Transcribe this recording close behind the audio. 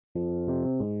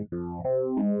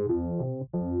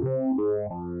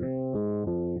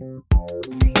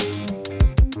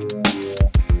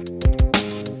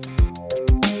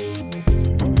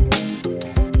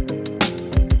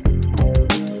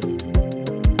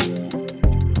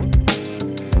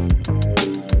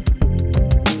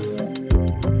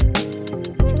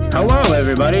Hello,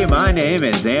 everybody. My name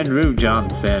is Andrew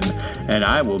Johnson, and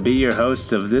I will be your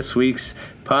host of this week's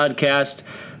podcast,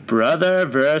 Brother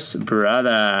vs. Brother.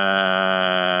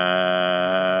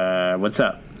 What's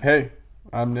up? Hey,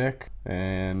 I'm Nick,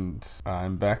 and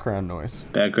I'm background noise.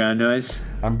 Background noise?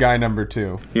 I'm guy number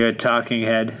 2. You're a talking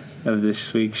head of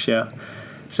this week's show.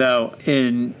 So,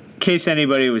 in case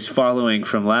anybody was following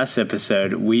from last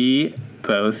episode, we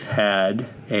both had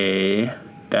a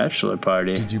bachelor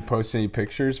party. Did you post any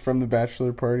pictures from the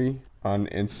bachelor party on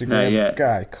Instagram? Not yet.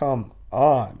 Guy, come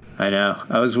on. I know.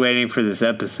 I was waiting for this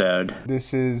episode.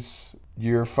 This is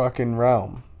your fucking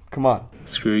realm. Come on.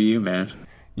 Screw you, man.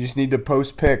 You just need to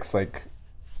post pics, like,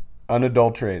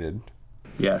 unadulterated.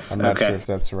 Yes. I'm not okay. sure if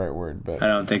that's the right word, but I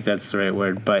don't think that's the right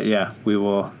word. But yeah, we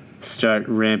will start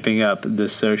ramping up the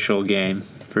social game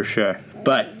for sure.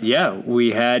 But yeah,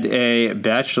 we had a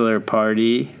bachelor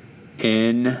party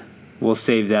in... We'll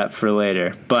save that for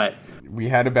later. But we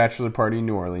had a bachelor party in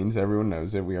New Orleans. Everyone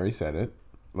knows it. We already said it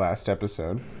last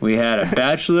episode. We had a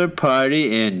bachelor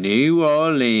party in New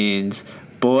Orleans,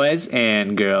 boys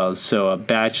and girls. So a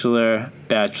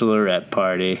bachelorette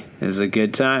party. It was a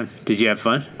good time. Did you have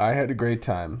fun? I had a great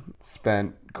time.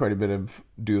 Spent quite a bit of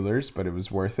dollars, but it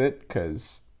was worth it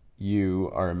because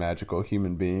you are a magical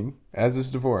human being, as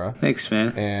is Devora. Thanks,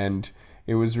 man. And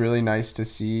it was really nice to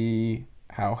see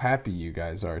how happy you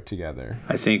guys are together.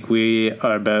 I think we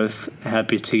are both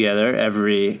happy together.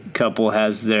 Every couple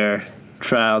has their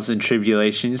trials and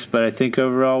tribulations, but I think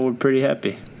overall we're pretty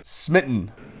happy.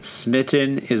 Smitten.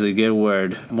 Smitten is a good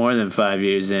word. More than 5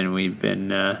 years in,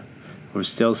 we're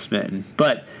still smitten.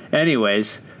 But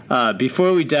anyways,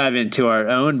 before we dive into our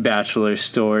own bachelor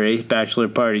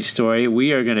party story,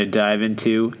 we are going to dive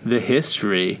into the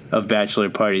history of bachelor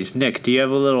parties. Nick, do you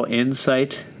have a little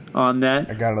insight on that?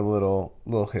 I got a little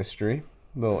history,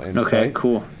 little insight. Okay,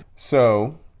 cool.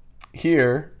 So,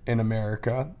 here in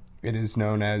America, it is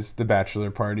known as the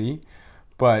bachelor party,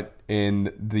 but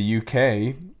in the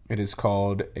UK, it is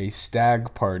called a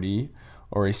stag party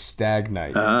or a stag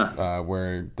night,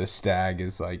 where the stag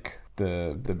is like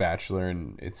the bachelor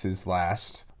and it's his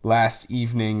last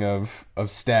evening of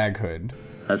staghood.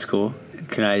 That's cool.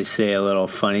 Can I say a little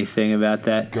funny thing about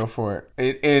that? Go for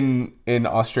it. In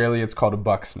Australia, it's called a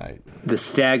Bucks night. The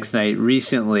Stag's night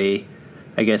recently,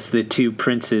 I guess the two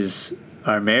princes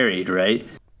are married, right?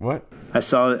 What? I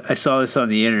saw this on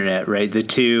the internet, right? The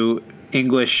two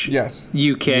English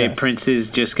UK princes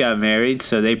just got married,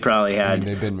 so they probably had...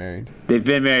 they've been married. They've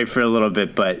been married for a little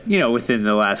bit, but, within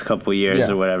the last couple of years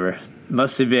or whatever.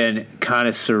 Must have been kind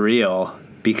of surreal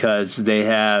because they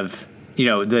have...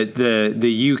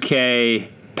 the UK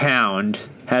pound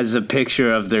has a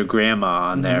picture of their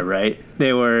grandma on there, right?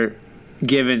 They were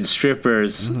giving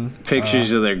strippers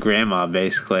pictures of their grandma,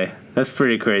 basically. That's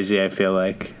pretty crazy, I feel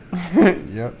like.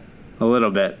 Yep. A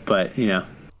little bit, but,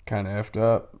 kind of effed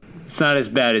up. It's not as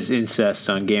bad as incest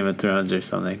on Game of Thrones or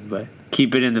something, but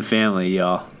keep it in the family,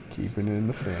 y'all. Keeping it in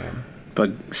the fam.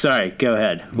 But, sorry, go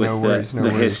ahead with the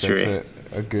history. That's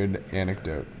a good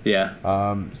anecdote. Yeah.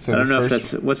 So I don't know if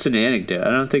that's... What's an anecdote?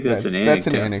 I don't think that's an anecdote. That's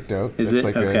an anecdote. Is it's it?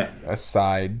 Like okay. a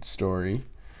side story.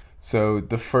 So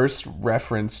the first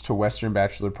reference to Western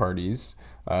bachelor parties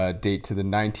date to the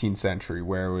 19th century,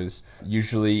 where it was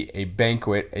usually a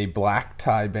banquet, a black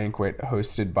tie banquet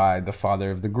hosted by the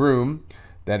father of the groom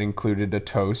that included a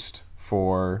toast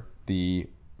for the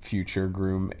future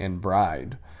groom and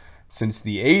bride. Since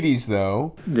the 80s,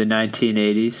 though... The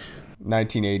 1980s?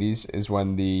 1980s is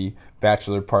when the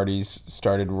bachelor parties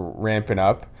started ramping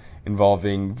up,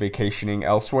 involving vacationing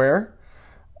elsewhere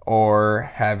or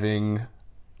having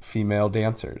female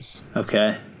dancers.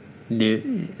 Okay.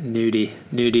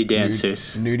 Nudie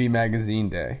dancers. Nudie Magazine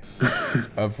Day,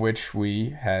 of which we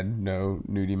had no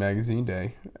Nudie Magazine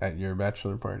Day at your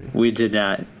bachelor party. We did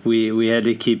not. We had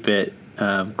to keep it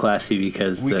classy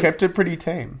because we kept it pretty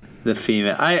tame. The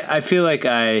female. I feel like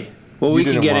well, we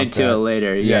can get into it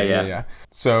later. Yeah.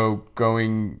 So go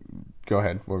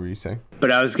ahead. What were you saying?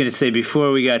 But I was going to say,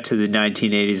 before we got to the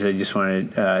 1980s, I just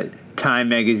wanted... Time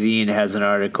Magazine has an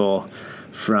article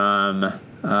from...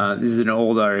 this is an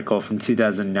old article from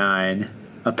 2009.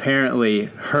 Apparently,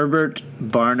 Herbert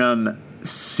Barnum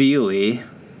Seeley,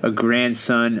 a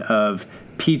grandson of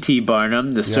P.T.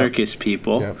 Barnum, the circus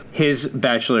people, his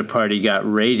bachelor party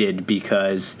got raided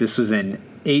because this was in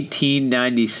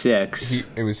 1896.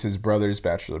 It was his brother's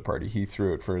bachelor party. He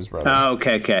threw it for his brother. Oh,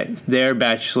 okay.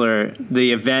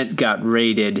 The event got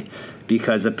raided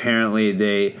because apparently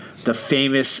the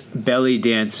famous belly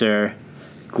dancer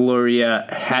Gloria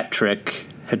Hattrick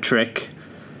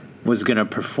was going to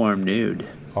perform nude.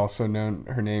 Also known,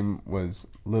 her name was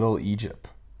Little Egypt.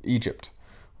 Egypt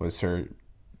was her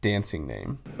dancing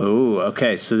name. Oh,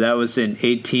 okay. So that was in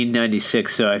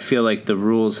 1896. So I feel like the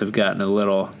rules have gotten a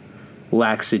little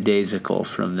lackadaisical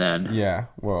from then. Yeah,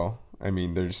 well, I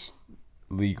mean, there's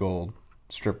legal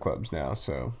strip clubs now,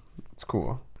 so it's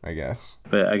cool, I guess.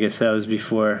 But I guess that was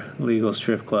before legal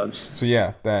strip clubs. So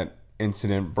yeah, that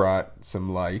incident brought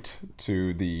some light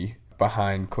to the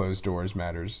behind closed doors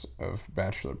matters of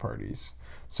bachelor parties.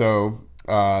 So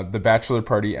the bachelor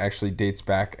party actually dates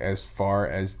back as far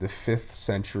as the 5th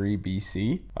century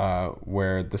BC,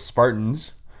 where the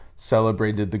Spartans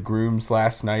celebrated the groom's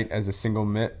last night as a single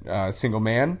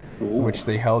man, which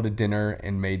they held a dinner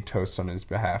and made toasts on his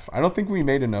behalf. I don't think we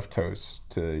made enough toasts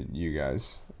to you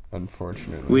guys,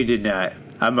 unfortunately. We did not.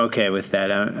 I'm okay with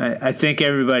that. I think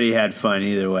everybody had fun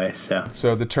either way.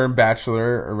 So the term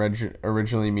bachelor,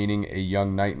 originally meaning a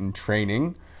young knight in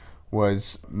training,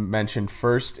 was mentioned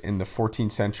first in the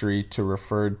 14th century to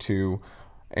refer to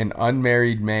an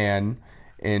unmarried man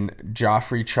in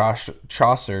Geoffrey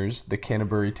Chaucer's The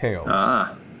Canterbury Tales.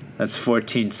 Ah, that's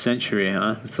 14th century,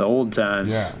 huh? It's old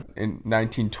times. Yeah. In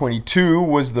 1922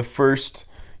 was the first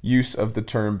use of the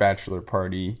term bachelor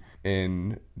party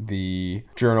in the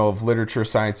Journal of Literature,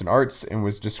 Science, and Arts, and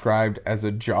was described as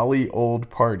a jolly old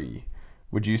party.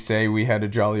 Would you say we had a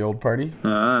jolly old party?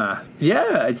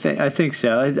 Yeah, I think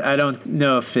so. I don't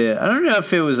know if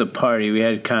it was a party. We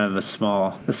had kind of a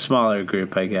smaller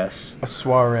group, I guess. A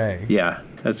soiree. Yeah,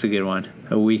 that's a good one.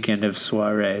 A weekend of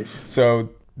soirees. So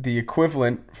the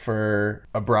equivalent for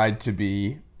a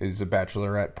bride-to-be is a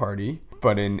bachelorette party,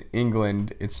 but in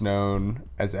England it's known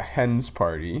as a hen's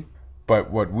party.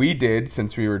 But what we did,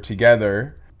 since we were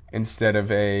together, instead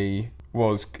of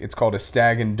it's called a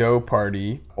stag and doe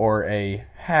party or a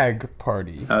hag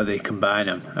party. Oh, they combine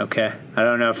them. Okay. I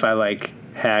don't know if I like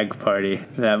hag party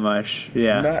that much.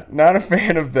 Yeah. Not a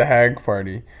fan of the hag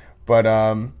party, but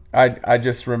I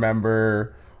just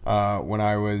remember when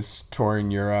I was touring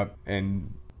Europe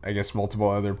and I guess multiple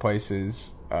other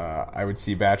places, I would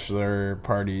see bachelor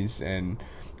parties, and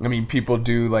I mean, people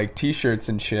do like t-shirts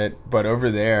and shit, but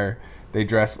over there they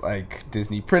dress like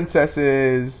Disney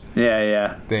princesses.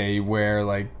 Yeah. They wear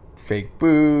like fake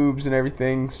boobs and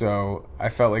everything. So I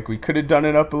felt like we could have done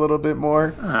it up a little bit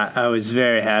more. I was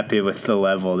very happy with the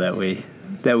level that we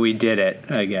did it,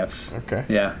 I guess. Okay.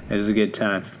 Yeah, it was a good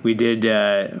time. We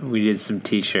did some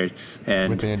t-shirts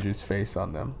and with Andrew's face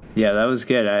on them. Yeah, that was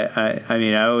good. I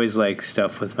mean, I always like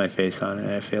stuff with my face on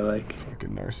it. I feel like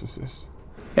fucking narcissist.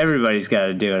 Everybody's got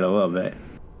to do it a little bit.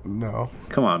 No.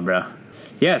 Come on, bro.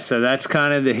 Yeah, so that's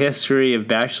kind of the history of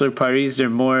bachelor parties. They're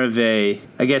more of I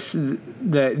guess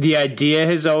the idea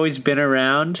has always been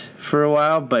around for a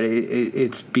while, but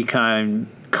it's become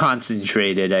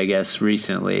concentrated, I guess,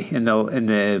 recently in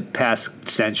the past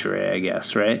century, I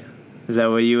guess, right? Is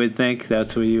that what you would think?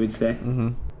 That's what you would say? Mm-hmm.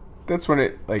 That's when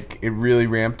it really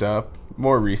ramped up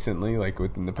more recently, like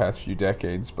within the past few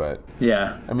decades. But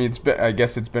yeah, I mean, I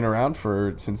guess it's been around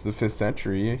since the 5th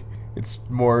century. It's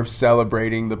more of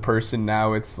celebrating the person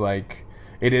now. It's like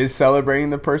it is celebrating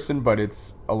the person, but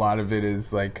a lot of it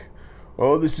is like,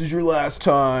 oh, this is your last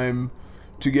time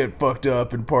to get fucked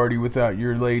up and party without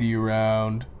your lady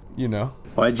around, you know.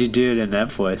 Why'd you do it in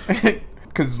that voice?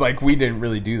 Because we didn't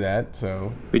really do that,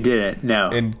 so we didn't. No.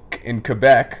 In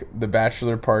Quebec, the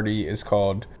bachelor party is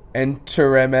called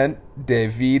Enterrement de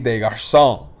vie de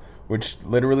garçon, which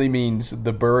literally means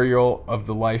the burial of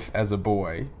the life as a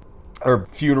boy, or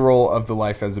funeral of the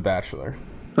life as a bachelor.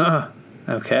 Oh,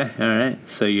 okay, all right.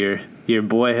 So your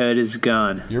boyhood is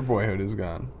gone. Your boyhood is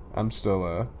gone. I'm still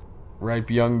a ripe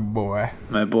young boy.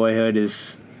 My boyhood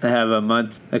I have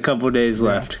a couple days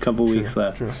left, a couple weeks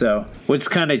left. True. So what's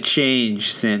kind of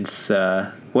changed since,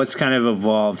 what's kind of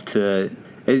evolved to,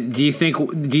 do you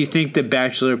think the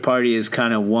bachelor party is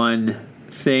kind of one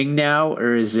thing now,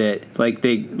 or is it like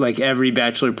every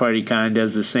bachelor party kind of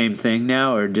does the same thing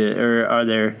now, or are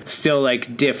there still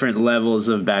like different levels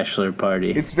of bachelor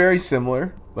party? It's very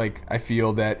similar. Like, I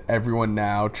feel that everyone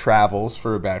now travels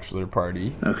for a bachelor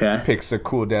party. Okay. Picks a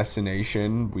cool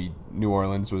destination. New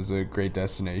Orleans was a great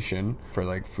destination for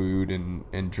like food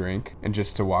and drink and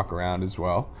just to walk around as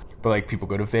well. But like people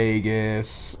go to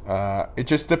Vegas. It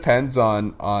just depends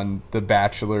on the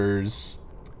bachelor's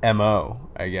MO,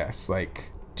 I guess. Like,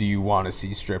 do you want to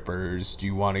see strippers? Do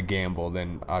you want to gamble?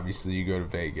 Then obviously you go to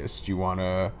Vegas. Do you want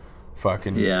to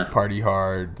fucking party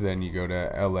hard? Then you go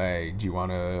to LA. Do you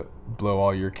want to blow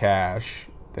all your cash?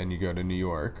 Then you go to New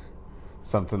York.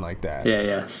 Something like that.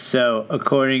 Yeah. So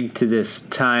according to this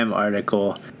Time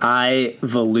article,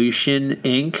 iVolution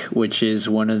Inc., which is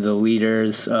one of the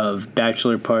leaders of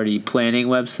bachelor party planning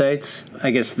websites,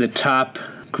 I guess the top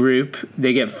group,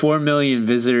 they get 4 million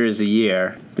visitors a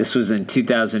year. This was in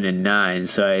 2009,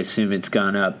 so I assume it's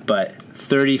gone up. But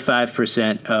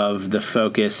 35% of the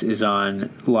focus is on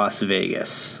Las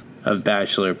Vegas of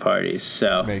bachelor parties.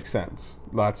 So Makes sense.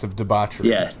 Lots of debauchery.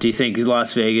 yeah, do you think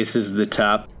Las Vegas is the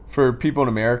top? For people in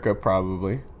America,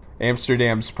 probably.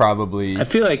 Amsterdam's probably... I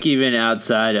feel like even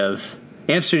outside of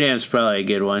Amsterdam's probably a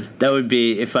good one. That would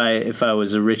be if I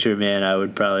was a richer man, I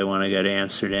would probably want to go to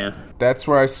Amsterdam. That's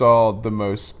where I saw the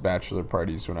most bachelor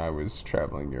parties when I was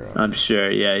traveling Europe. I'm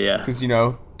sure, yeah. Because,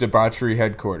 debauchery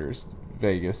headquarters,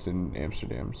 Vegas and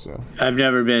Amsterdam, so. I've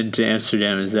never been to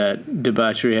Amsterdam. Is that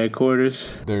debauchery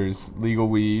headquarters? There's legal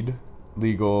weed,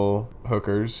 legal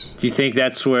hookers. Do you think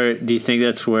that's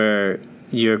where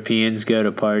Europeans go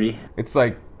to party? It's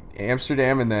like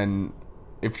Amsterdam, and then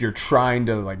if you're trying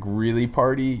to like really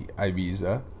party,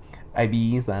 Ibiza.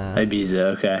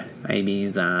 Okay.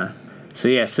 Ibiza.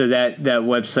 So that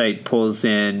website pulls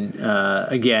in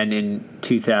again in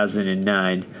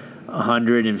 2009,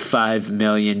 $105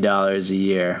 million a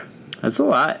year. That's a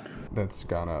lot. That's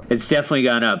gone up. It's definitely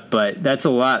gone up, but that's a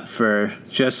lot for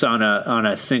just on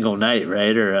a single night,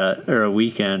 right? Or a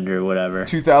weekend or whatever.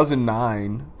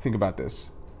 2009. Think about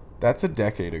this. That's a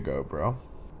decade ago, bro.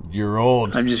 You're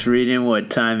old. I'm just reading what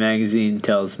Time Magazine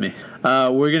tells me.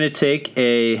 We're going to take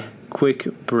a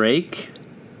quick break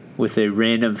with a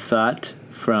random thought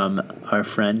from my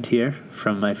friend here.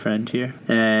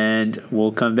 And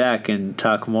we'll come back and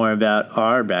talk more about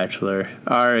our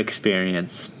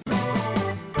experience. You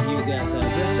got the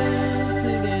best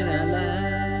thinking out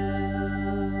loud.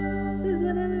 This is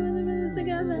what everyone's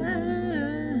thinking out loud.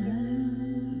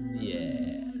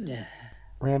 Yeah.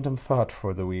 Random thought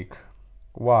for the week.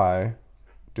 Why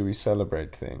do we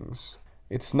celebrate things?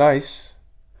 It's nice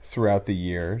throughout the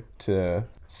year to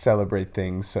celebrate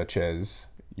things such as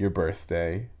your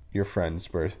birthday, your friends'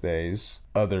 birthdays,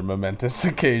 other momentous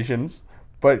occasions,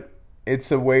 but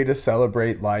it's a way to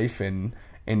celebrate life and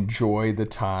enjoy the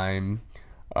time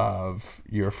of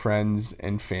your friends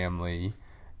and family.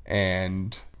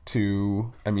 And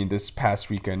this past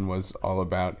weekend was all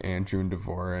about Andrew and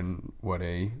Devorah and what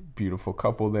a beautiful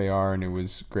couple they are, and it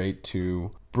was great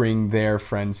to bring their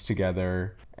friends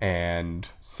together and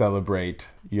celebrate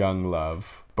young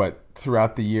love. But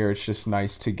throughout the year, it's just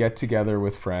nice to get together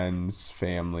with friends,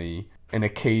 family, an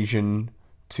occasion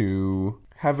to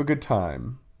have a good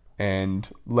time and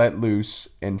let loose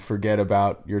and forget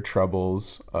about your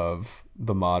troubles of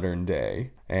the modern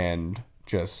day and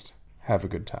just have a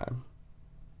good time.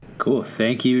 Cool.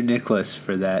 Thank you, Nicholas,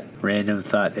 for that random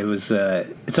thought. It was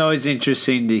it's always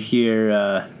interesting to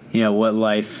hear what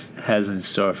life has in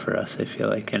store for us, I feel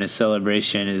like. And a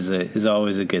celebration is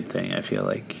always a good thing, I feel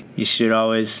like. You should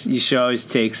always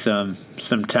take some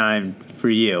time for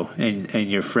you and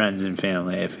your friends and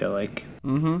family, I feel like.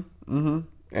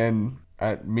 And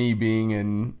at me being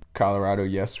in Colorado,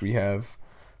 yes, we have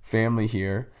family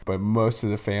here, but most of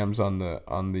the fam's on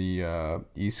the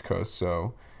East Coast,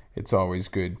 so it's always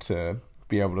good to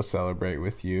be able to celebrate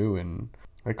with you, and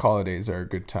like holidays are a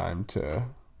good time to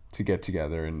get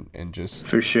together and just...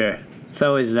 For sure. It's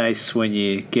always nice when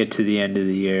you get to the end of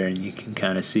the year and you can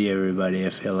kind of see everybody, I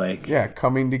feel like. Yeah,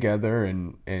 coming together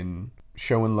and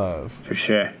showing love. For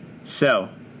sure. So,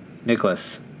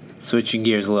 Nicholas, switching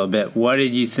gears a little bit, what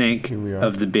did you think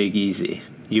of the Big Easy?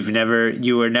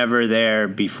 You were never there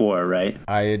before, right?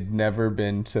 I had never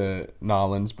been to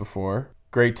Nolans before.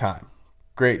 Great time.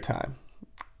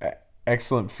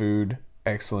 Excellent food,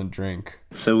 excellent drink.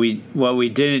 So what we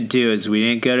didn't do is we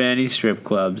didn't go to any strip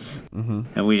clubs,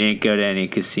 and we didn't go to any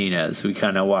casinos. We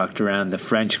kind of walked around the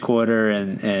French Quarter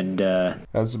and that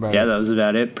was about it. That was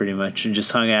about it pretty much, and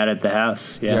just hung out at the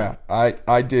house. Yeah,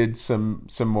 I did some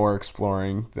more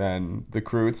exploring than the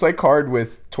crew. It's like hard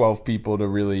with 12 people to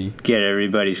really get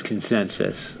everybody's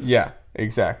consensus. Yeah,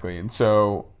 exactly. And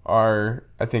so our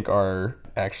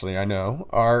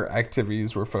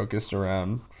activities were focused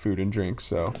around food and drink.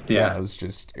 So yeah,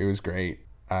 it was great.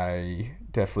 I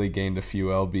definitely gained a few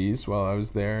lbs while I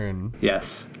was there, and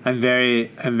yes, I'm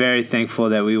very thankful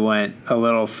that we went a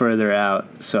little further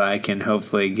out so I can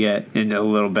hopefully get in a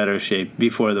little better shape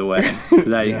before the wedding,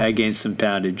 because I gained some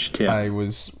poundage too. I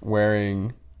was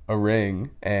wearing a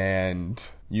ring, and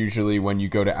usually when you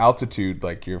go to altitude,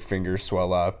 like your fingers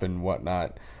swell up and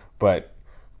whatnot, but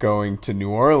going to New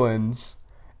Orleans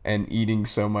and eating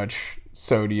so much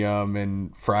sodium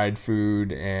and fried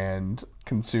food and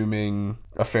consuming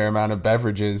a fair amount of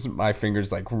beverages, my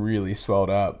fingers like really swelled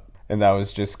up. And that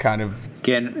was just kind of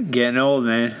Getting old,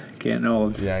 man. Getting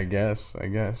old. yeah, I guess.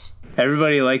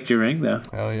 Everybody liked your ring, though.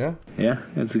 Hell yeah. Yeah,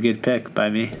 it's a good pick by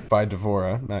me. By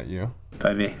Devora, not you.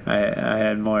 By me. I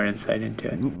had more insight into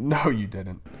it. No, you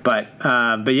didn't. But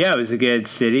yeah, it was a good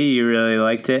city. You really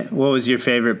liked it. What was your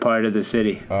favorite part of the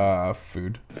city?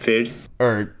 Food. Food?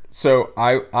 So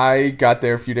I got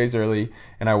there a few days early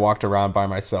and I walked around by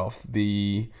myself.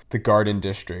 The Garden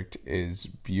District is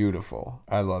beautiful.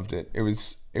 I loved it. It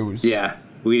was Yeah.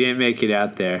 We didn't make it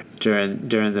out there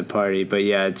during the party, but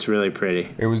yeah, it's really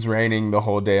pretty. It was raining the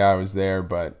whole day I was there,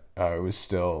 but it was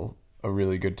still a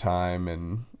really good time.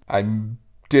 And I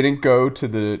didn't go to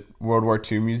the World War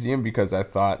II Museum because I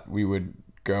thought we would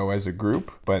go as a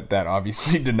group, but that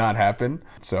obviously did not happen.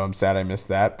 So I'm sad I missed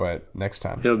that, but next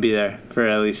time. It'll be there for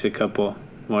at least a couple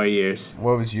more years.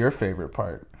 What was your favorite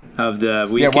part of the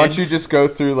weekend? Yeah, why don't you just go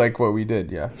through like what we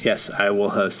did? Yeah. Yes, I will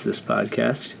host this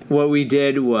podcast. What we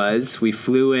did was we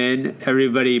flew in.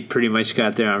 Everybody pretty much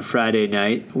got there on Friday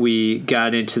night. We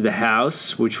got into the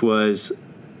house, which was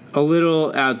a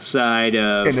little outside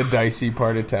of in a dicey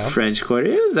part of town. French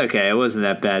Quarter. It was okay. It wasn't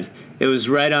that bad. It was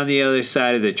right on the other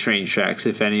side of the train tracks,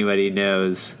 if anybody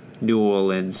knows New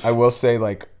Orleans. I will say,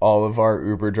 like, all of our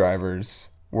Uber drivers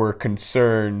were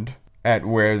concerned at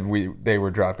where they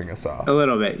were dropping us off. A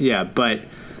little bit, yeah, but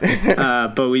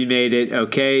we made it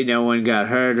okay. No one got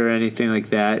hurt or anything like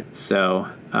that. So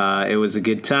it was a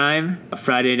good time.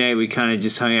 Friday night, we kind of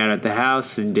just hung out at the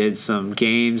house and did some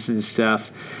games and stuff.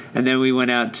 And then we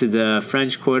went out to the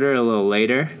French Quarter a little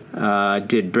later.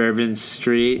 Did Bourbon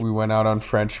Street. We went out on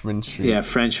Frenchman Street. Yeah,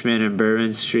 Frenchman and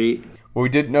Bourbon Street. Well,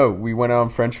 we went out on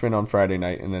Frenchman on Friday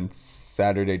night, and then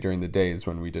Saturday during the day is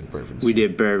when we did Bourbon Street. We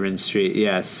did Bourbon Street,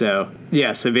 yeah. So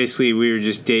basically we were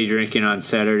just day drinking on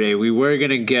Saturday. We were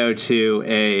going to go to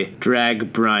a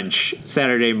drag brunch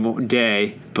Saturday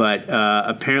day, but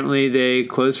apparently they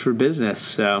closed for business,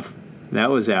 so that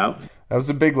was out. That was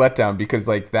a big letdown because,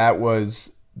 like, that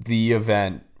was the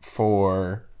event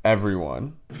for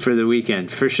everyone. For the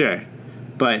weekend, for sure.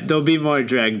 But there'll be more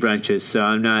drag brunches, so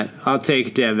I'll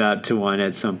take Deb out to one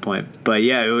at some point. But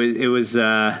yeah, it was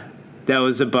that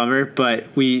was a bummer, but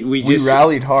we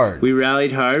rallied hard. We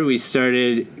rallied hard. We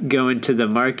started going to the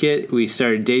market. We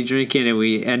started day drinking, and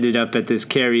we ended up at this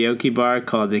karaoke bar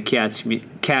called the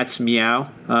Cat's Meow,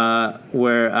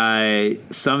 where I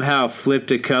somehow flipped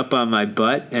a cup on my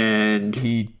butt, and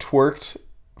he twerked,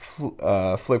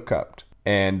 flip cupped,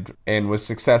 and was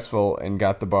successful and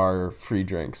got the bar free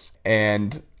drinks.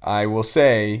 And I will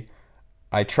say,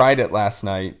 I tried it last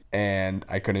night and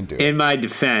I couldn't do it. In my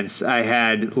defense, I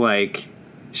had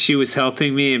she was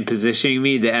helping me and positioning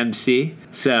me, the MC.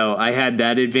 So I had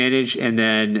that advantage. And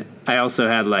then I also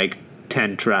had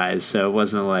 10 tries. So it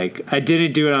wasn't I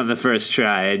didn't do it on the first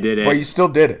try. I did it. Well, you still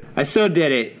did it. I still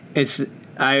did it.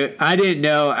 I didn't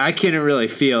know. I couldn't really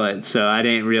feel it. So I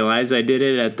didn't realize I did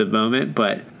it at the moment,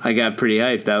 but I got pretty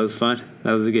hyped. That was fun.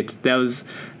 That was a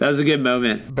good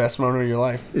moment. Best moment of your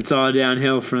life. It's all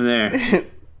downhill from there.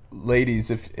 Ladies,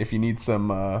 if you need some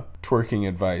twerking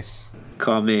advice,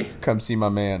 call me. Come see my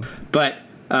man. But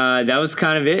that was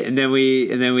kind of it, and then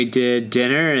we did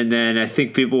dinner, and then I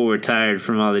think people were tired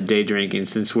from all the day drinking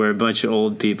since we're a bunch of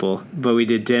old people. But we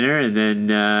did dinner, and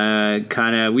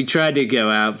then we tried to go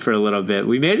out for a little bit.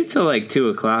 We made it till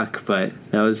 2:00, but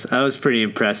I was pretty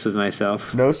impressed with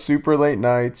myself. No super late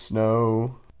nights,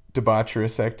 no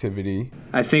debaucherous activity.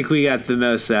 I think we got the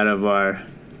most out of our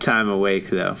time awake,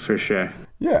 though, for sure.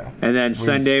 Yeah. And then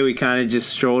Sunday we kind of just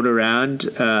strolled around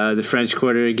the French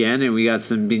Quarter again, and we got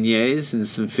some beignets and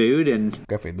some food, and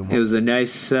it was a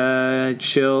nice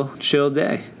chill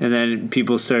day. And then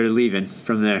people started leaving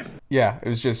from there. Yeah, it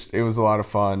was a lot of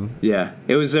fun. Yeah,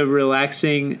 it was a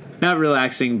not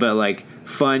relaxing, but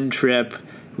fun trip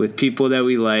with people that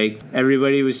we liked.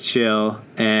 Everybody was chill,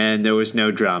 and there was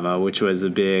no drama, which was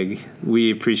we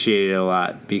appreciated it a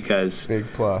lot because big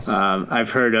plus. I've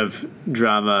heard of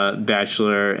drama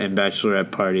bachelor and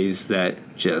bachelorette parties that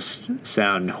just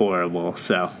sound horrible.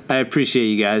 So I appreciate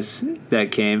you guys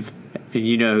that came, and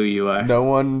you know who you are. No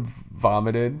one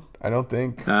vomited, I don't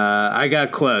think. I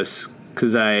got close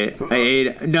because I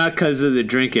ate, not because of the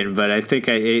drinking, but I think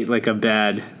I ate a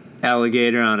bad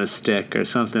alligator on a stick or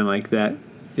something like that.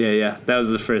 Yeah, that was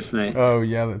the first night. Oh,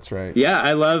 yeah, that's right. Yeah,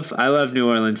 I love New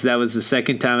Orleans. That was the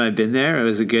second time I've been there. It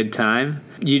was a good time.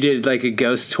 You did a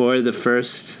ghost tour the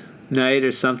first night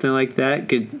or something like that.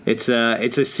 Good. It's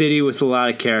a city with a lot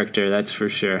of character, that's for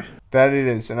sure. That it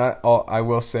is, and I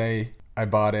will say I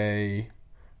bought a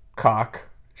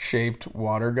cock-shaped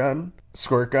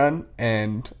squirt gun,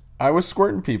 and I was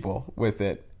squirting people with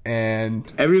it,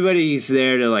 and everybody's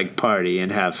there to party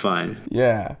and have fun.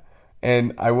 Yeah.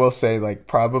 And I will say, like,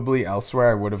 probably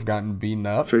elsewhere I would have gotten beaten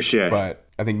up. For sure. But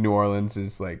I think New Orleans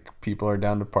is, like, people are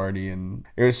down to party. And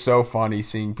it was so funny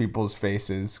seeing people's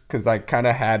faces because I kind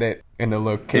of had it in a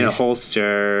location. In a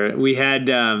holster. We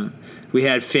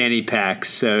had fanny packs.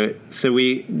 So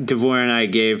Devore and I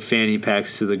gave fanny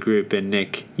packs to the group, and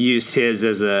Nick used his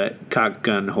as a cock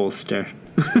gun holster.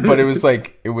 But it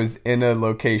was in a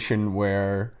location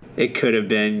where it could have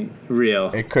been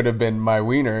real. It could have been my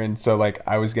wiener. And so, like,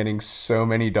 I was getting so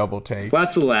many double takes.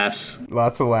 Lots of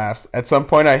laughs. At some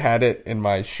point, I had it in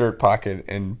my shirt pocket,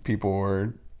 and people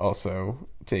were also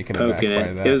taken aback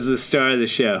by that. It was the star of the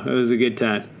show. It was a good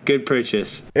time. Good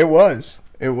purchase. It was.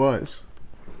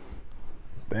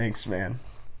 Thanks, man.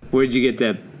 Where'd you get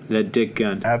that dick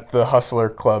gun? At the Hustler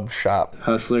Club shop.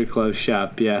 Hustler Club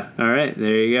shop, yeah. All right,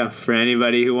 there you go. For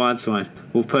anybody who wants one.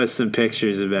 We'll post some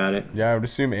pictures about it. Yeah, I would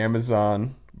assume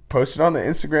Amazon. Post it on the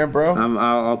Instagram, bro.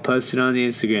 I'll post it on the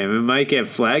Instagram. It might get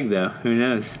flagged, though. Who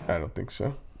knows? I don't think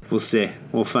so. We'll see.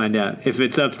 We'll find out. If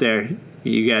it's up there,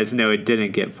 you guys know it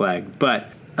didn't get flagged.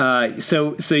 But,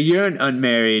 so you're an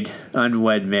unmarried,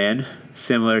 unwed man,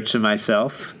 similar to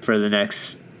myself, for the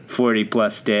next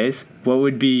 40-plus days. What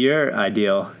would be your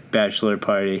ideal bachelor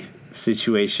party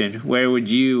situation? Where would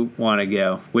you want to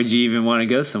go? Would you even want to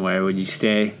go somewhere? Would you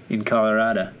stay in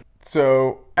Colorado?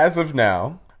 So, as of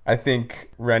now, I think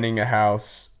renting a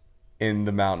house in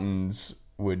the mountains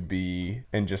would be,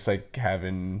 and just like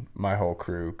having my whole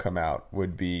crew come out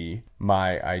would be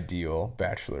my ideal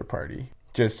bachelor party.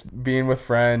 Just being with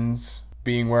friends,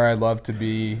 being where I love to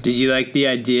be. Did you like the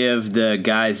idea of the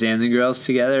guys and the girls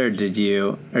together, would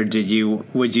you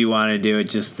want to do it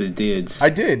just the dudes? I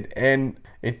did, and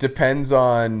it depends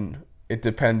on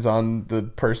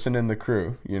the person and the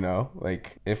crew, you know?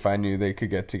 Like, if I knew they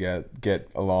could get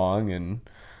along, and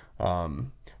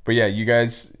but yeah, you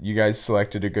guys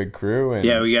selected a good crew, and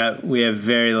yeah, we have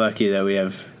very lucky that we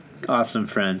have awesome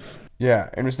friends. Yeah,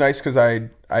 and it was nice because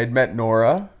I'd met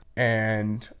Nora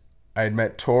and I'd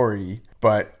met Tori,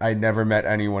 but I never met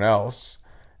anyone else.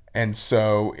 And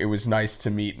so it was nice to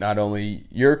meet not only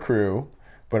your crew,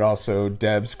 but also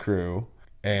Deb's crew,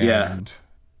 and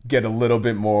get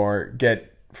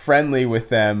friendly with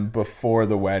them before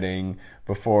the wedding,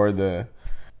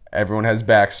 everyone has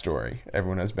backstory.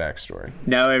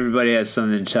 Now everybody has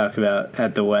something to talk about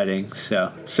at the wedding.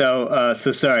 So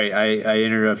sorry, I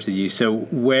interrupted you. So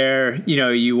where,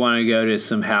 you want to go to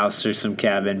some house or some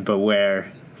cabin, but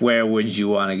where would you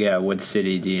want to go? What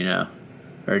city do you know?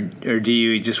 Or do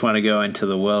you just want to go into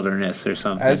the wilderness or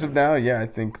something? As of now, yeah, I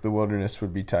think the wilderness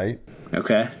would be tight.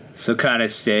 Okay. So kind of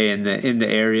stay in the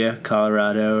area,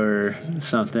 Colorado or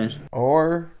something.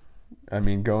 Or,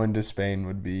 going to Spain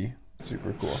would be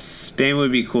super cool. Spain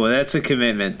would be cool. That's a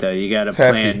commitment, though. You got to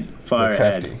plan far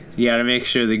ahead. Hefty. You got to make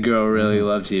sure the girl really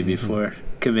loves you before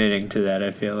committing to that,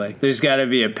 I feel like. There's got to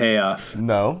be a payoff.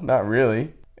 No, not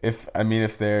really. If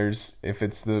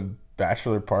it's the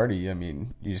bachelor party, you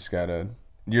just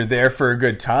you're there for a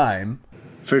good time.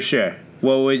 For sure.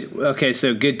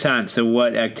 So good time. So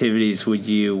what activities would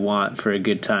you want for a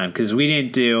good time? Because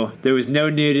there was no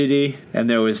nudity and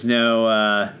there was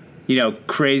no,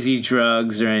 crazy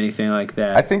drugs or anything like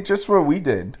that. I think just what we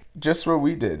did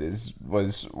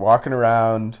was walking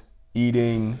around,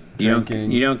 eating,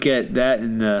 drinking. You don't get that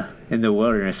in the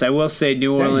wilderness. I will say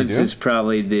New Orleans is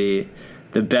probably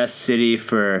the best city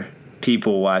for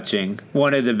people watching.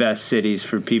 One of the best cities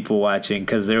for people watching,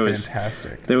 because there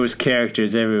was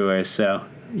characters everywhere. So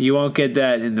you won't get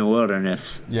that in the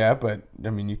wilderness. Yeah, but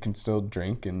you can still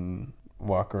drink and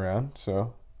walk around.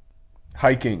 So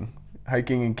hiking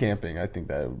and camping, I think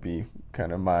that would be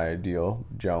kind of my ideal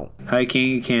jaunt.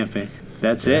 Hiking and camping.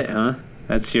 That's it, huh?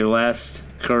 That's your last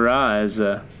hurrah as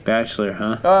a bachelor,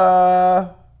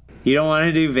 huh? You don't want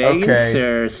to do Vegas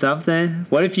or something?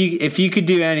 What if you could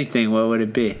do anything, what would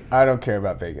it be? I don't care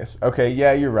about Vegas. Okay,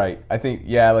 yeah, you're right. I think,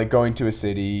 like going to a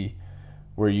city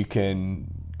where you can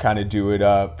kind of do it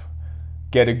up,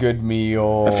 get a good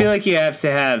meal. I feel like you have to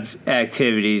have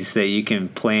activities that you can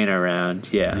plan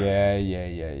around. Yeah.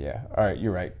 Yeah. All right,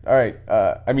 you're right. All right.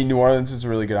 New Orleans is a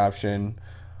really good option.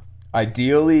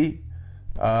 Ideally,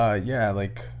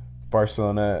 like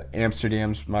Barcelona,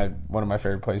 Amsterdam's one of my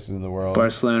favorite places in the world.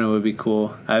 Barcelona would be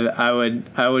cool. I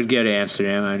would go to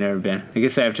Amsterdam. I've never been. I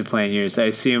guess I have to plan yours. I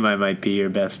assume I might be your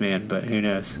best man, but who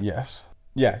knows? Yes.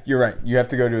 Yeah, you're right. You have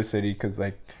to go to a city because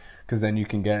then you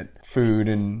can get food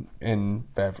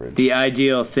and beverage. The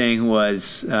ideal thing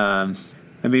was,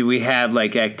 we had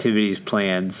like activities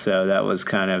planned, so that was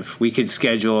we could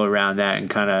schedule around that and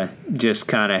kind of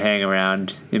hang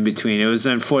around in between. It was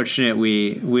unfortunate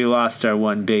we lost our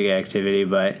one big activity,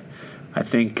 but I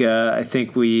think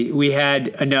we had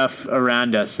enough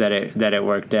around us that it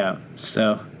worked out.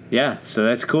 So yeah, so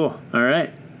that's cool. All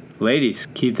right, ladies,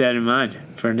 keep that in mind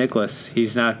for Nicholas.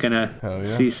 He's not gonna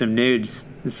see some nudes,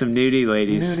 some nudie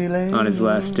ladies on his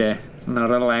last day.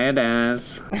 Not a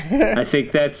ladies. I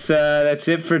think that's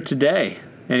it for today.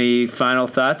 Any final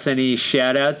thoughts? Any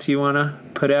shout outs you want to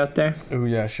put out there? Oh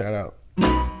yeah, shout out.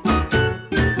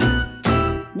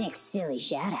 Next silly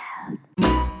shout out.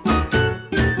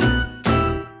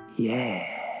 Yeah.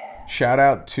 Shout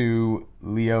out to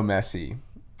Leo Messi.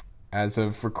 As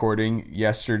of recording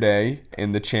yesterday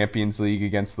in the Champions League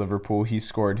against Liverpool, he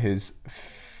scored his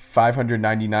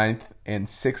 599th and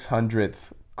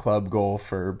 600th club goal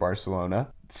for Barcelona.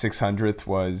 600th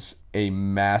was a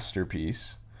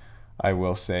masterpiece. I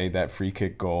will say that free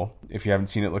kick goal. If you haven't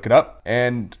seen it, look it up.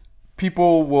 And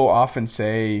people will often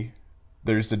say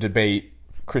there's a debate,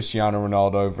 Cristiano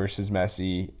Ronaldo versus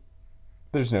Messi.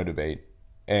 There's no debate.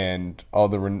 And all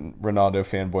the Ronaldo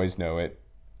fanboys know it,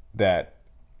 that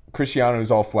Cristiano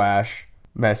is all flash,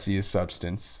 Messi is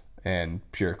substance and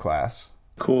pure class.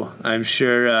 Cool. I'm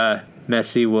sure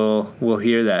Messi will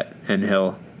hear that and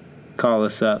he'll call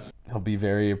us up. He'll be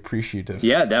very appreciative.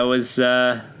 Yeah, that was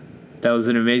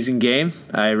an amazing game.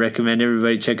 I recommend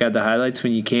everybody check out the highlights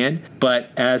when you can.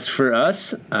 But as for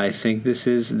us, I think this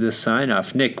is the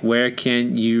sign-off. Nick, where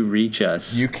can you reach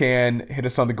us? You can hit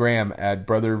us on the gram at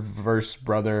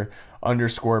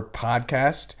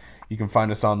brother_podcast. You can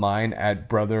find us online at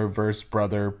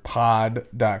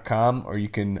brother_brotherpod.com, or you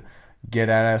can get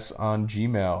at us on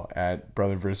Gmail at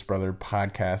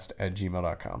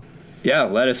brother_brotherpodcast@gmail.com. Yeah,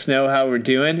 let us know how we're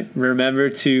doing. Remember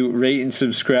to rate and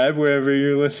subscribe wherever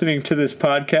you're listening to this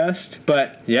podcast.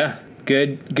 But yeah,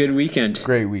 good weekend.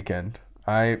 Great weekend.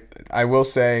 I will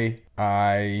say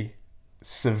I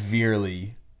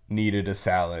severely needed a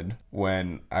salad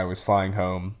when I was flying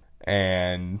home.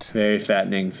 And very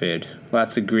fattening food.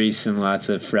 Lots of grease and lots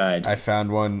of fried. I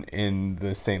found one in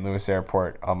the St. Louis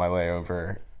airport on my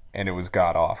layover, and it was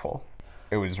god awful.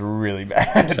 It was really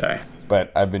bad. Sorry.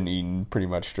 But I've been eating pretty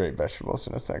much straight vegetables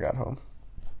since I got home.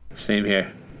 Same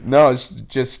here. No, it's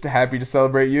just happy to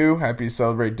celebrate you. Happy to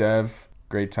celebrate Dev.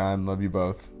 Great time. Love you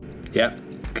both. Yep.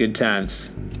 Good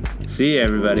times. See you,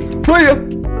 everybody. See ya!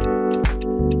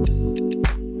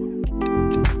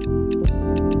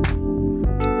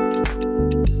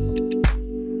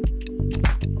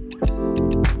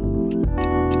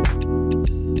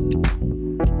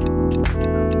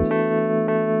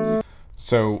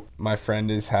 So my friend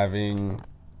is having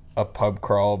a pub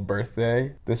crawl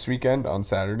birthday this weekend on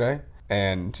Saturday,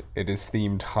 and it is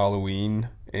themed Halloween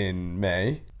in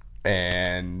May.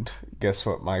 And guess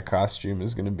what my costume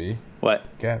is going to be? What?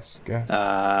 Guess.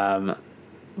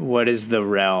 What is the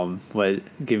realm?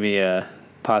 Give me a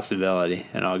possibility,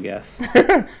 and I'll guess.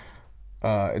 It's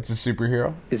a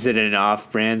superhero. Is it an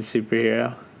off-brand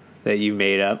superhero that you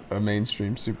made up? A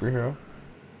mainstream superhero.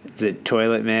 Is it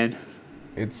Toilet Man?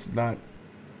 It's not.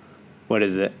 What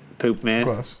is it? Poop Man?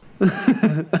 Close.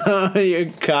 Oh, your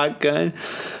cock gun?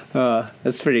 Oh,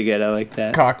 that's pretty good. I like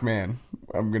that. Cock Man.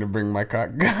 I'm going to bring my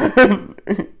cock gun.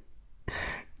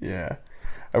 Yeah.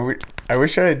 I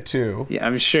wish I had two. Yeah,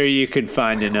 I'm sure you could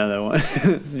find another one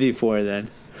before then.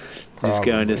 Probably. Just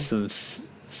go into some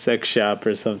sex shop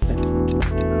or something.